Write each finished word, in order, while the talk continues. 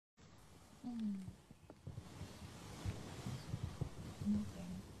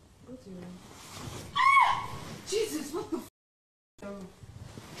Jesus, what the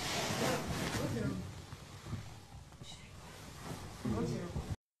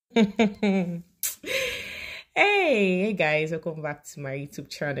Hey guys, welcome back to my YouTube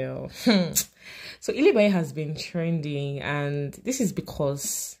channel. So ilebaye has been trending, and this is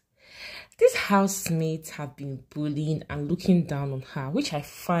because these housemates have been bullying and looking down on her, which I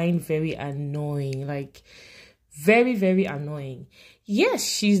find very annoying. Like, very, very annoying. Yes,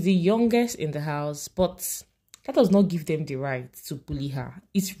 she's the youngest in the house, but that does not give them the right to bully her.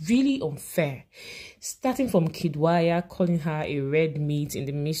 It's really unfair. Starting from Kidwaya calling her a red meat in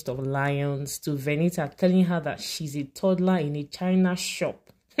the midst of lions, to Venita telling her that she's a toddler in a China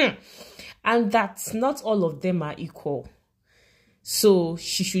shop. And that not all of them are equal. So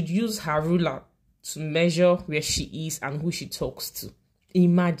she should use her ruler to measure where she is and who she talks to.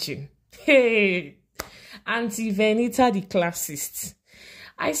 Imagine. Hey, Auntie Venita the classist.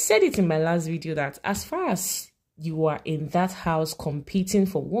 I said it in my last video that as far as you are in that house competing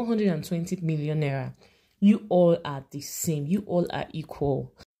for 120 million naira, you all are the same. You all are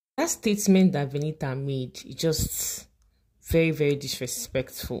equal. That statement that Venita made is just very, very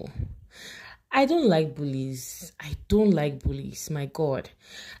disrespectful. I don't like bullies. I don't like bullies. My God.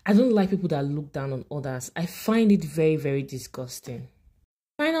 I don't like people that look down on others. I find it very, very disgusting.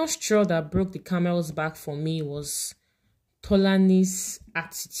 The final straw that broke the camel's back for me was Tolani's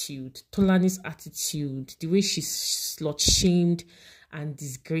attitude. The way she slut-shamed and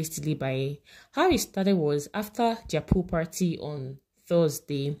disgraced ilebaye. How it started was after their pool party on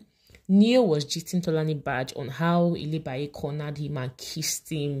Thursday, Neo was gisting Tolani Baj on how ilebaye cornered him and kissed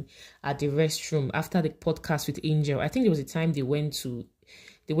him at the restroom after the podcast with Angel. I think there was a time they went for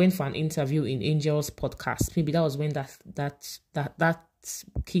an interview in Angel's podcast. Maybe that was when that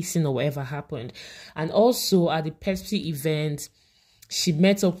kissing or whatever happened. And also at the Pepsi event, she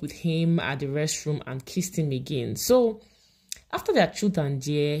met up with him at the restroom and kissed him again. So after their truth and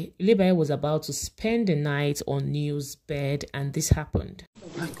dare, ilebaye was about to spend the night on Neo's bed, and this happened.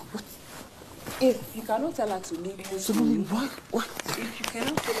 Like what? If you cannot tell her to leave this room, what? If you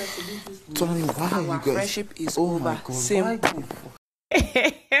cannot tell her to leave this room, Tolani, why are you guys? Friendship is over. Simple.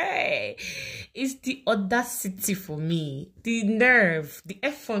 It's the audacity for me, the nerve, the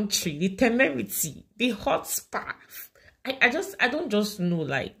effrontery, the temerity, the hot spark. I don't just know,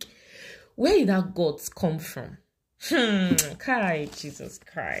 like, where did that guts come from? Kai, Jesus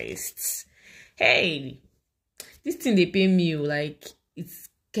Christ. Hey, this thing they pay me, like, it's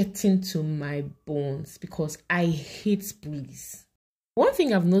getting to my bones because I hate bullies. One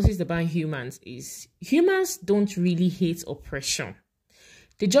thing I've noticed about humans is humans don't really hate oppression.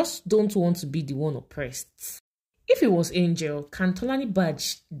 They just don't want to be the one oppressed. If it was Angel, can Tolani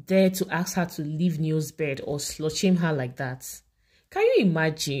Baj dare to ask her to leave Neo's bed or slut-shame her like that? Can you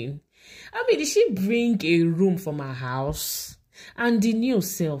imagine? I mean, did she bring a room from her house? And the Neo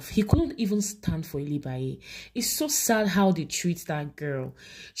self, he couldn't even stand for ilebaye. It's so sad how they treat that girl.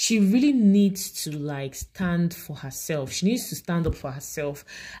 She really needs to, like, stand for herself. She needs to stand up for herself.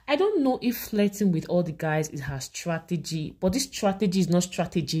 I don't know if flirting with all the guys is her strategy, but this strategy is not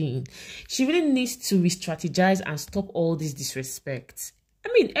strategying. She really needs to re-strategize and stop all this disrespect. I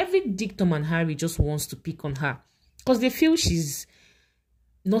mean, every Dick, Tom and Harry just wants to pick on her because they feel she's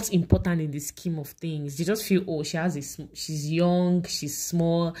not important in the scheme of things. They just feel, oh, she's young, she's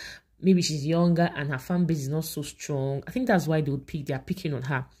small, maybe she's younger, and her fan base is not so strong. I think that's why they're picking on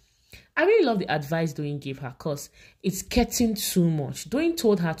her. I really love the advice Doyin gave her because it's getting too much. Doyin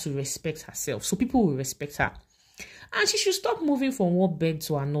told her to respect herself, so people will respect her. And she should stop moving from one bed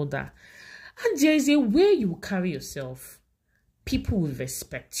to another. And there is a way you will carry yourself. People will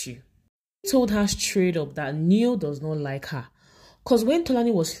respect you. He told her straight up that Neo does not like her. Because when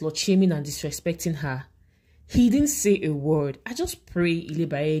Tolani was slut-shaming and disrespecting her, he didn't say a word. I just pray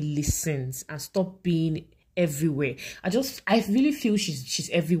ilebaye listens and stop being everywhere. I really feel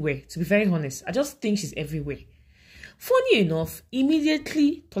she's everywhere, to be very honest. I just think she's everywhere. Funny enough,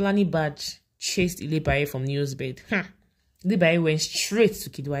 immediately Tolani Baj chased ilebaye from Neo's bed. Ilebaye went straight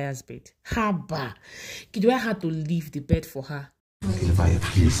to Kidwaya's bed. Haba. Kidwaya had to leave the bed for her. ilebaye,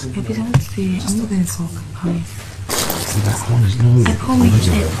 please. Baby, don't say, I'm not going to talk, I promise. I promise.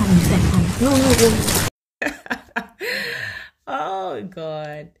 Oh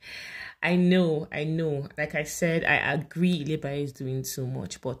God. I know. Like I said, I agree ilebaye is doing too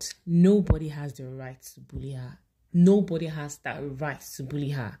much, but nobody has the right to bully her. Nobody has that right to bully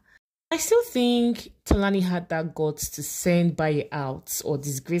her. I still think Tolani had that guts to send Baye out or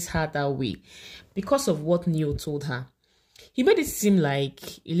disgrace her that way because of what Neo told her. He made it seem like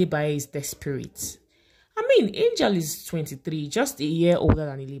ilebaye is desperate. I mean, Angel is 23, just a year older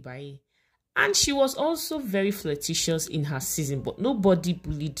than Ilebaye. And she was also very flirtatious in her season, but nobody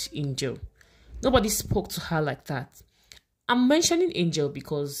bullied Angel. Nobody spoke to her like that. I'm mentioning Angel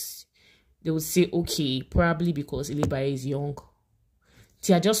because they would say, okay, probably because Ilebaye is young.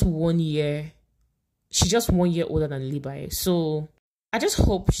 They are just 1 year. She's just 1 year older than Ilebaye. So I just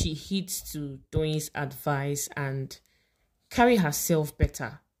hope she heeds to Doyin's advice and carry herself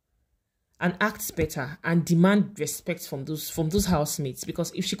better and acts better and demand respect from those housemates,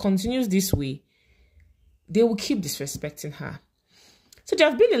 because if she continues this way, they will keep disrespecting her. So there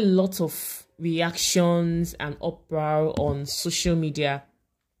have been a lot of reactions and uproar on social media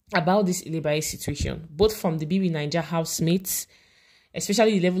about this ilebaye situation, both from the Bbnaija housemates,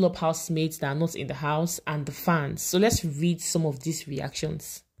 especially the level up housemates that are not in the house, and the fans. So let's read some of these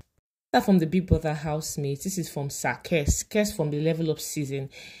reactions. That from the Big Brother housemates. This is from Sir Kes from the Level Up season.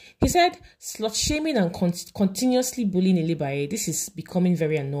 He said, slut shaming and continuously bullying Ilebaye, this is becoming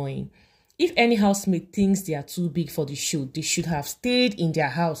very annoying. If any housemate thinks they are too big for the show, they should have stayed in their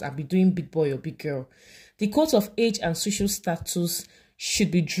house and be doing big boy or big girl. The codes of age and social status should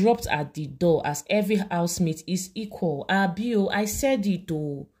be dropped at the door, as every housemate is equal. Abio, I said it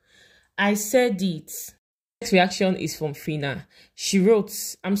though. I said it. Next reaction is from Fina. She wrote,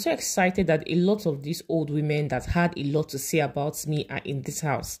 I'm so excited that a lot of these old women that had a lot to say about me are in this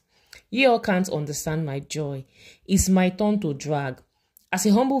house. You all can't understand my joy. It's my turn to drag. As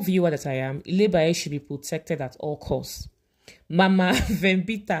a humble viewer that I am, Ilebaye should be protected at all costs. Mama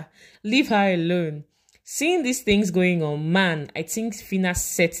Vembita, leave her alone. Seeing these things going on, man, I think Fina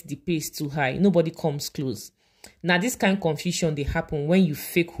set the pace too high. Nobody comes close. Now this kind of confusion they happen when you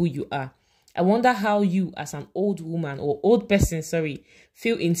fake who you are. I wonder how you, as an old woman or old person,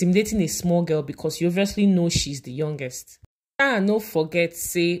 feel intimidating a small girl because you obviously know she's the youngest. No forget,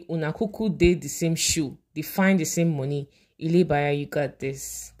 say, una kuku did the same shoe. They find the same money. Ilebaye, you got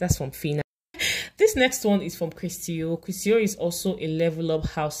this. That's from Fina. This next one is from Christio. Christio is also a level up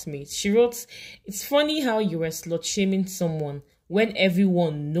housemate. She wrote, it's funny how you were slut shaming someone when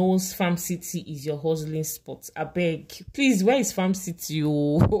everyone knows Farm City is your hustling spot. I beg, please, where is Farm City?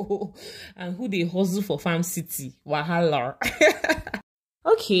 Oh, and who they hustle for Farm City? Wahala.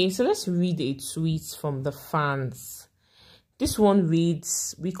 Okay, so let's read a tweet from the fans. This one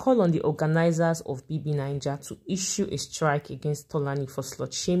reads, we call on the organizers of Bbnaija to issue a strike against Tolani for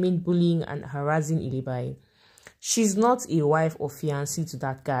slut shaming, bullying, and harassing Ilebaye. She's not a wife or fiancée to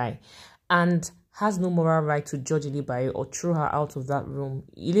that guy, and has no moral right to judge Ilebaye or throw her out of that room.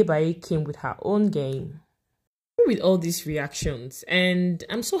 Ilebaye came with her own game. With all these reactions, and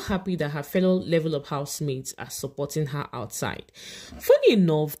I'm so happy that her fellow level up housemates are supporting her outside. Funny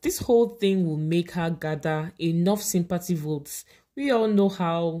enough, this whole thing will make her gather enough sympathy votes. We all know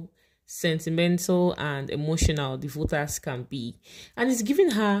how sentimental and emotional the voters can be, and it's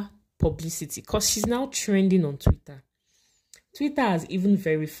giving her publicity because she's now trending on Twitter. Twitter has even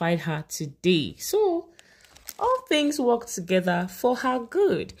verified her today. So all things work together for her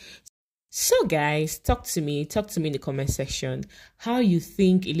good. So guys, talk to me in the comment section how you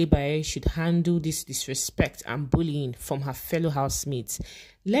think Ilebaye should handle this disrespect and bullying from her fellow housemates.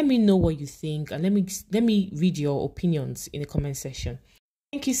 Let me know what you think, and let me read your opinions in the comment section.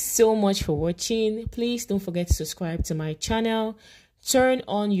 Thank you so much for watching. Please don't forget to subscribe to my channel. Turn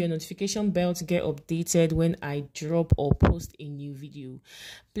on your notification bell to get updated when I drop or post a new video.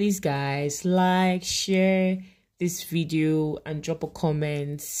 Please guys, like, share this video and drop a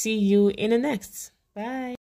comment. See you in the next. Bye.